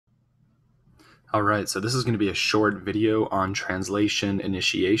All right, so this is going to be a short video on translation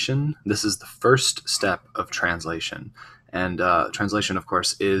initiation. This is the first step of translation. And translation, of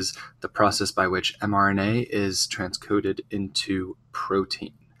course, is the process by which mRNA is transcoded into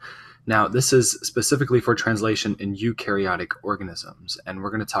protein. Now, this is specifically for translation in eukaryotic organisms, and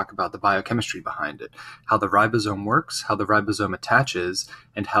we're going to talk about the biochemistry behind it, how the ribosome works, how the ribosome attaches,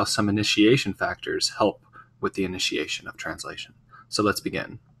 and how some initiation factors help with the initiation of translation. So let's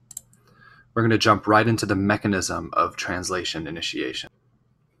begin. We're going to jump right into the mechanism of translation initiation.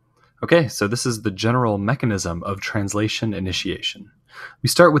 Okay, so this is the general mechanism of translation initiation. We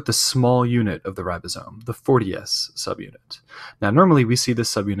start with the small unit of the ribosome, the 40S subunit. Now, normally we see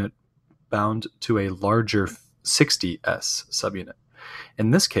this subunit bound to a larger 60S subunit.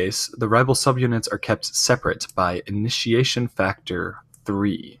 In this case, the ribal subunits are kept separate by initiation factor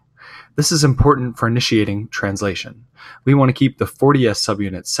 3. This is important for initiating translation. We want to keep the 40S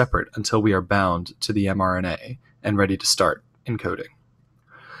subunit separate until we are bound to the mRNA and ready to start encoding.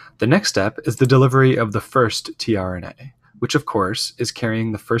 The next step is the delivery of the first tRNA, which of course is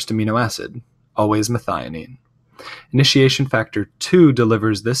carrying the first amino acid, always methionine. Initiation factor 2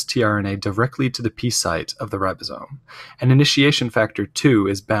 delivers this tRNA directly to the P site of the ribosome, and initiation factor 2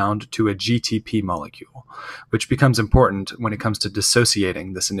 is bound to a GTP molecule, which becomes important when it comes to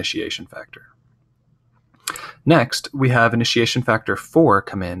dissociating this initiation factor. Next, we have initiation factor 4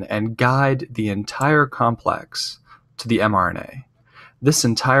 come in and guide the entire complex to the mRNA. This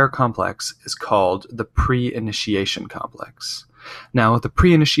entire complex is called the pre-initiation complex. Now, the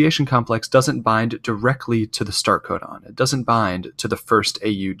pre-initiation complex doesn't bind directly to the start codon. It doesn't bind to the first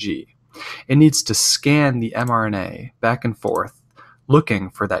AUG. It needs to scan the mRNA back and forth, looking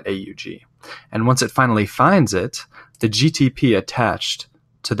for that AUG. And once it finally finds it, the GTP attached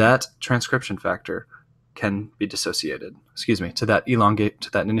to that transcription factor can be dissociated. To that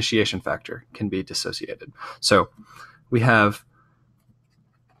initiation factor can be dissociated. So we have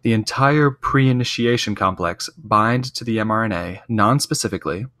the entire pre-initiation complex bind to the mRNA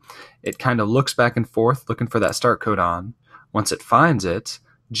non-specifically. It kind of looks back and forth looking for that start codon. Once it finds it,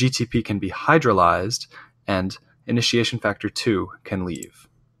 GTP can be hydrolyzed and initiation factor 2 can leave.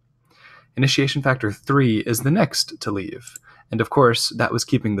 Initiation factor 3 is the next to leave. And of course, that was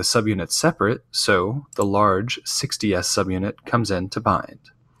keeping the subunits separate, so the large 60S subunit comes in to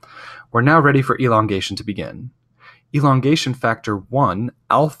bind. We're now ready for elongation to begin. Elongation factor 1,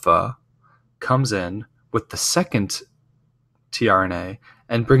 alpha, comes in with the second tRNA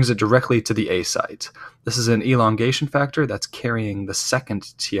and brings it directly to the A site. This is an elongation factor that's carrying the second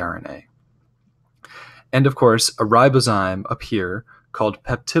tRNA. And of course, a ribozyme up here called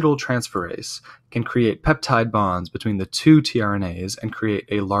peptidyltransferase can create peptide bonds between the two tRNAs and create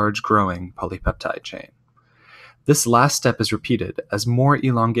a large growing polypeptide chain. This last step is repeated as more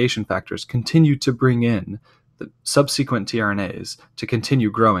elongation factors continue to bring in the subsequent tRNAs to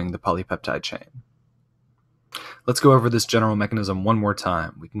continue growing the polypeptide chain. Let's go over this general mechanism one more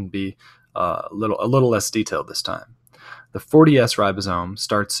time. We can be a little less detailed this time. The 40S ribosome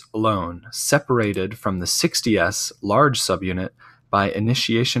starts alone, separated from the 60S large subunit by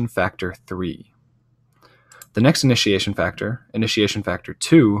initiation factor 3. The next initiation factor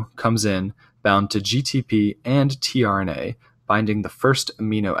 2, comes in bound to GTP and tRNA, binding the first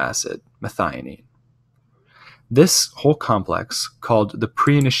amino acid, methionine. This whole complex, called the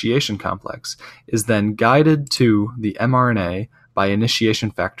pre-initiation complex, is then guided to the mRNA by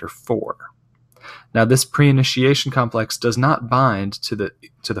initiation factor 4. Now, this pre-initiation complex does not bind to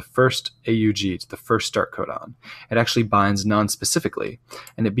the first AUG, to the first start codon. It actually binds non-specifically,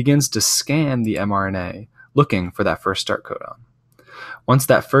 and it begins to scan the mRNA, looking for that first start codon. Once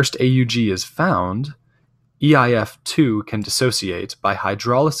that first AUG is found, EIF2 can dissociate by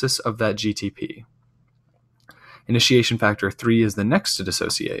hydrolysis of that GTP. Initiation factor 3 is the next to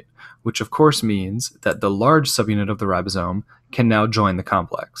dissociate, which of course means that the large subunit of the ribosome can now join the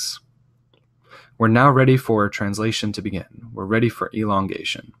complex. We're now ready for translation to begin. We're ready for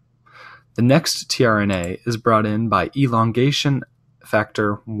elongation. The next tRNA is brought in by elongation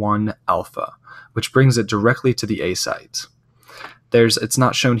factor 1 alpha, which brings it directly to the A site. It's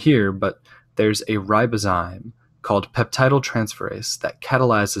not shown here, but there's a ribozyme called peptidyltransferase that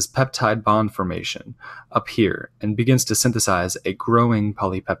catalyzes peptide bond formation up here and begins to synthesize a growing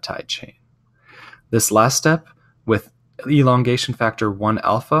polypeptide chain. This last step with elongation factor 1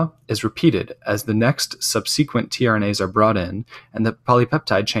 alpha is repeated as the next subsequent tRNAs are brought in and the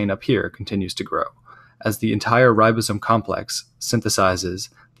polypeptide chain up here continues to grow as the entire ribosome complex synthesizes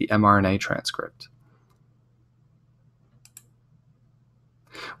the mRNA transcript.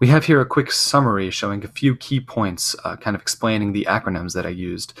 We have here a quick summary showing a few key points, kind of explaining the acronyms that I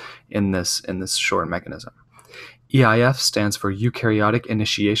used in this short mechanism. EIF stands for Eukaryotic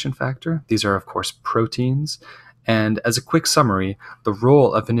Initiation Factor. These are, of course, proteins. And as a quick summary, the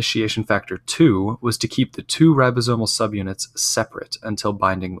role of initiation factor 2 was to keep the two ribosomal subunits separate until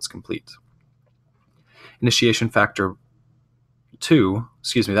binding was complete. Initiation factor 2,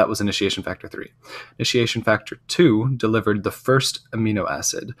 that was initiation factor 3. Initiation factor 2 delivered the first amino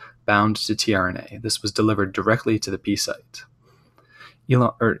acid bound to tRNA. This was delivered directly to the P site.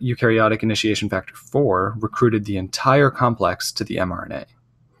 Eukaryotic initiation factor 4 recruited the entire complex to the mRNA.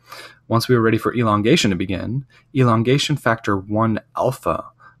 Once we were ready for elongation to begin, elongation factor 1 alpha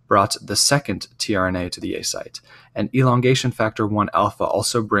brought the second tRNA to the A site, and elongation factor 1 alpha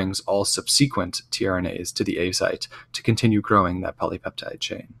also brings all subsequent tRNAs to the A site to continue growing that polypeptide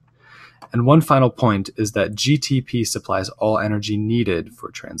chain. And one final point is that GTP supplies all energy needed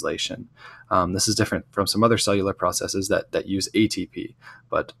for translation. This is different from some other cellular processes that use ATP,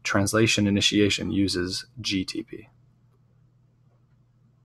 but translation initiation uses GTP.